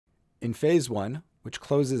In Phase 1, which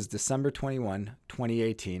closes December 21,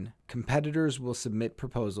 2018, competitors will submit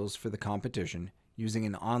proposals for the competition using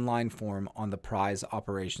an online form on the XPRIZE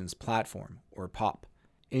Operations Platform, or POP.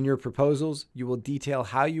 In your proposals, you will detail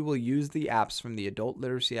how you will use the apps from the Adult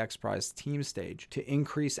Literacy XPRIZE team stage to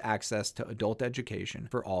increase access to adult education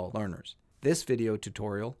for all learners. This video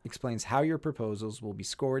tutorial explains how your proposals will be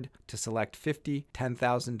scored to select 50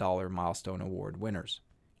 $10,000 milestone award winners.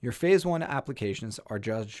 Your Phase 1 applications are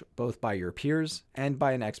judged both by your peers and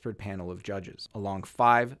by an expert panel of judges along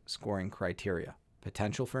 5 scoring criteria: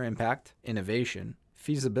 potential for impact, innovation,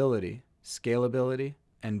 feasibility, scalability,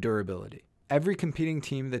 and durability. Every competing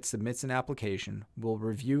team that submits an application will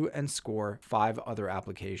review and score 5 other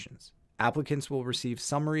applications. Applicants will receive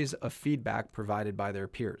summaries of feedback provided by their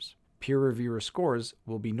peers. Peer reviewer scores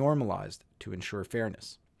will be normalized to ensure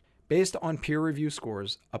fairness. Based on peer review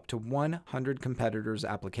scores, up to 100 competitors'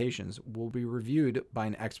 applications will be reviewed by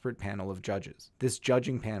an expert panel of judges. This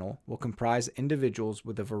judging panel will comprise individuals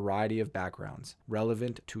with a variety of backgrounds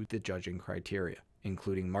relevant to the judging criteria,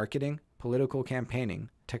 including marketing, political campaigning,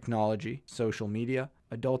 technology, social media,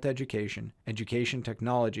 adult education, education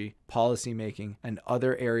technology, policymaking, and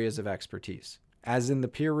other areas of expertise. As in the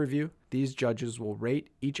peer review, these judges will rate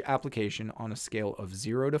each application on a scale of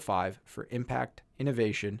 0 to 5 for impact,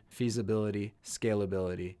 innovation, feasibility,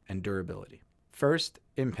 scalability, and durability. First,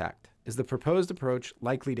 impact. Is the proposed approach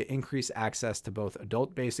likely to increase access to both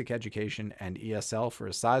adult basic education and ESL for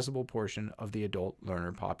a sizable portion of the adult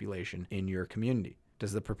learner population in your community?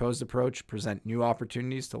 Does the proposed approach present new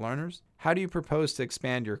opportunities to learners? How do you propose to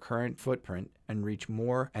expand your current footprint and reach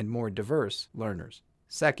more and more diverse learners?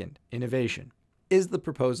 Second, innovation. Is the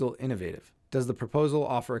proposal innovative? Does the proposal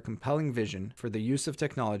offer a compelling vision for the use of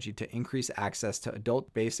technology to increase access to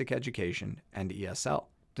adult basic education and ESL?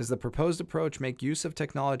 Does the proposed approach make use of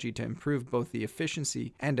technology to improve both the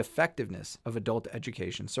efficiency and effectiveness of adult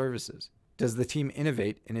education services? Does the team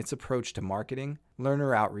innovate in its approach to marketing,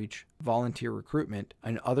 learner outreach, volunteer recruitment,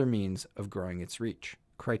 and other means of growing its reach?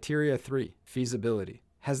 Criteria 3, feasibility.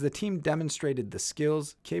 Has the team demonstrated the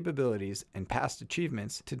skills, capabilities, and past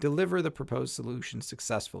achievements to deliver the proposed solution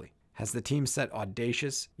successfully? Has the team set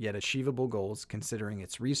audacious yet achievable goals considering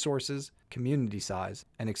its resources, community size,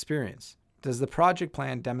 and experience? Does the project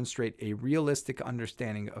plan demonstrate a realistic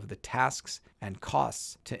understanding of the tasks and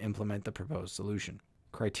costs to implement the proposed solution?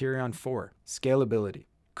 Criterion 4, scalability.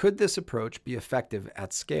 Could this approach be effective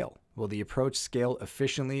at scale? Will the approach scale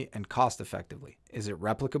efficiently and cost-effectively? Is it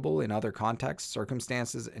replicable in other contexts,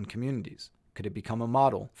 circumstances, and communities? Could it become a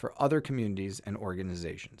model for other communities and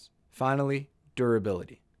organizations? Finally,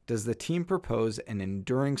 durability. Does the team propose an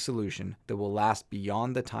enduring solution that will last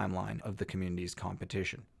beyond the timeline of the community's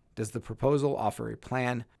competition? Does the proposal offer a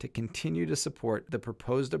plan to continue to support the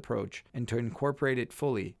proposed approach and to incorporate it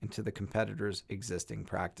fully into the competitor's existing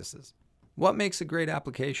practices? What makes a great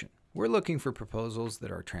application? We're looking for proposals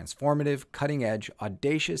that are transformative, cutting-edge,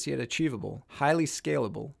 audacious yet achievable, highly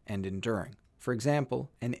scalable, and enduring. For example,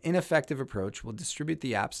 an ineffective approach will distribute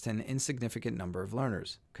the apps to an insignificant number of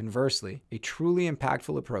learners. Conversely, a truly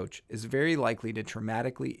impactful approach is very likely to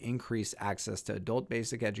dramatically increase access to adult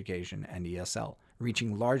basic education and ESL,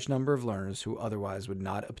 reaching large number of learners who otherwise would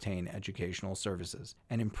not obtain educational services,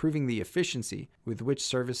 and improving the efficiency with which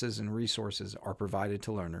services and resources are provided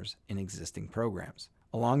to learners in existing programs.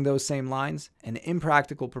 Along those same lines, an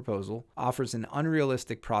impractical proposal offers an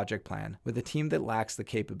unrealistic project plan with a team that lacks the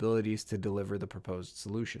capabilities to deliver the proposed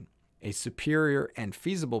solution. A superior and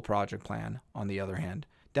feasible project plan, on the other hand,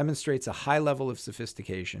 demonstrates a high level of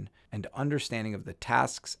sophistication and understanding of the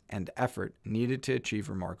tasks and effort needed to achieve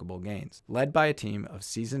remarkable gains, led by a team of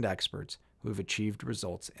seasoned experts who have achieved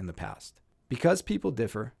results in the past. Because people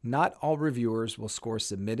differ, not all reviewers will score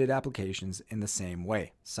submitted applications in the same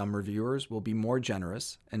way. Some reviewers will be more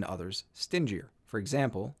generous and others stingier. For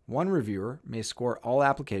example, one reviewer may score all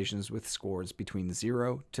applications with scores between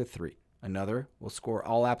 0 to 3. Another will score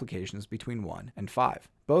all applications between 1 and 5.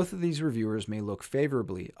 Both of these reviewers may look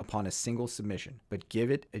favorably upon a single submission, but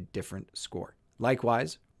give it a different score.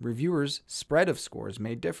 Likewise, reviewers' spread of scores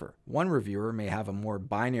may differ. One reviewer may have a more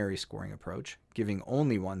binary scoring approach, giving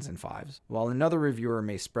only 1s and 5s, while another reviewer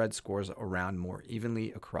may spread scores around more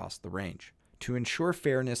evenly across the range. To ensure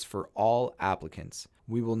fairness for all applicants,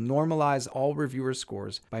 we will normalize all reviewer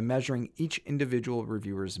scores by measuring each individual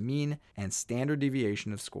reviewer's mean and standard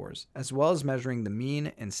deviation of scores, as well as measuring the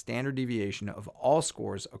mean and standard deviation of all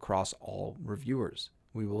scores across all reviewers.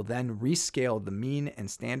 We will then rescale the mean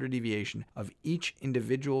and standard deviation of each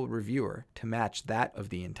individual reviewer to match that of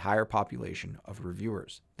the entire population of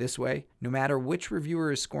reviewers. This way, no matter which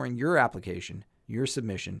reviewer is scoring your application, your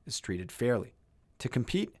submission is treated fairly. To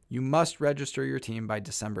compete, you must register your team by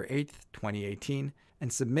December 8th, 2018,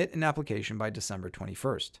 and submit an application by December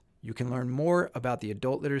 21st. You can learn more about the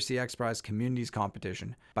Adult Literacy XPRIZE Communities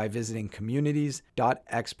Competition by visiting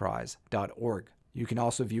communities.xprize.org. You can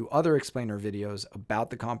also view other explainer videos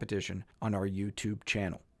about the competition on our YouTube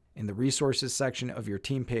channel. In the resources section of your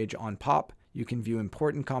team page on POP, you can view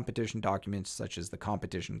important competition documents such as the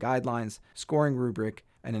competition guidelines, scoring rubric,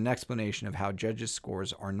 and an explanation of how judges'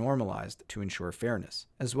 scores are normalized to ensure fairness,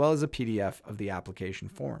 as well as a PDF of the application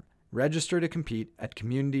form. Register to compete at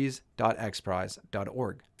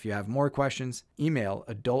communities.xprize.org. If you have more questions, email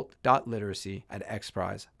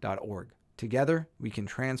adult.literacy@xprize.org. Together, we can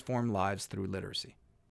transform lives through literacy.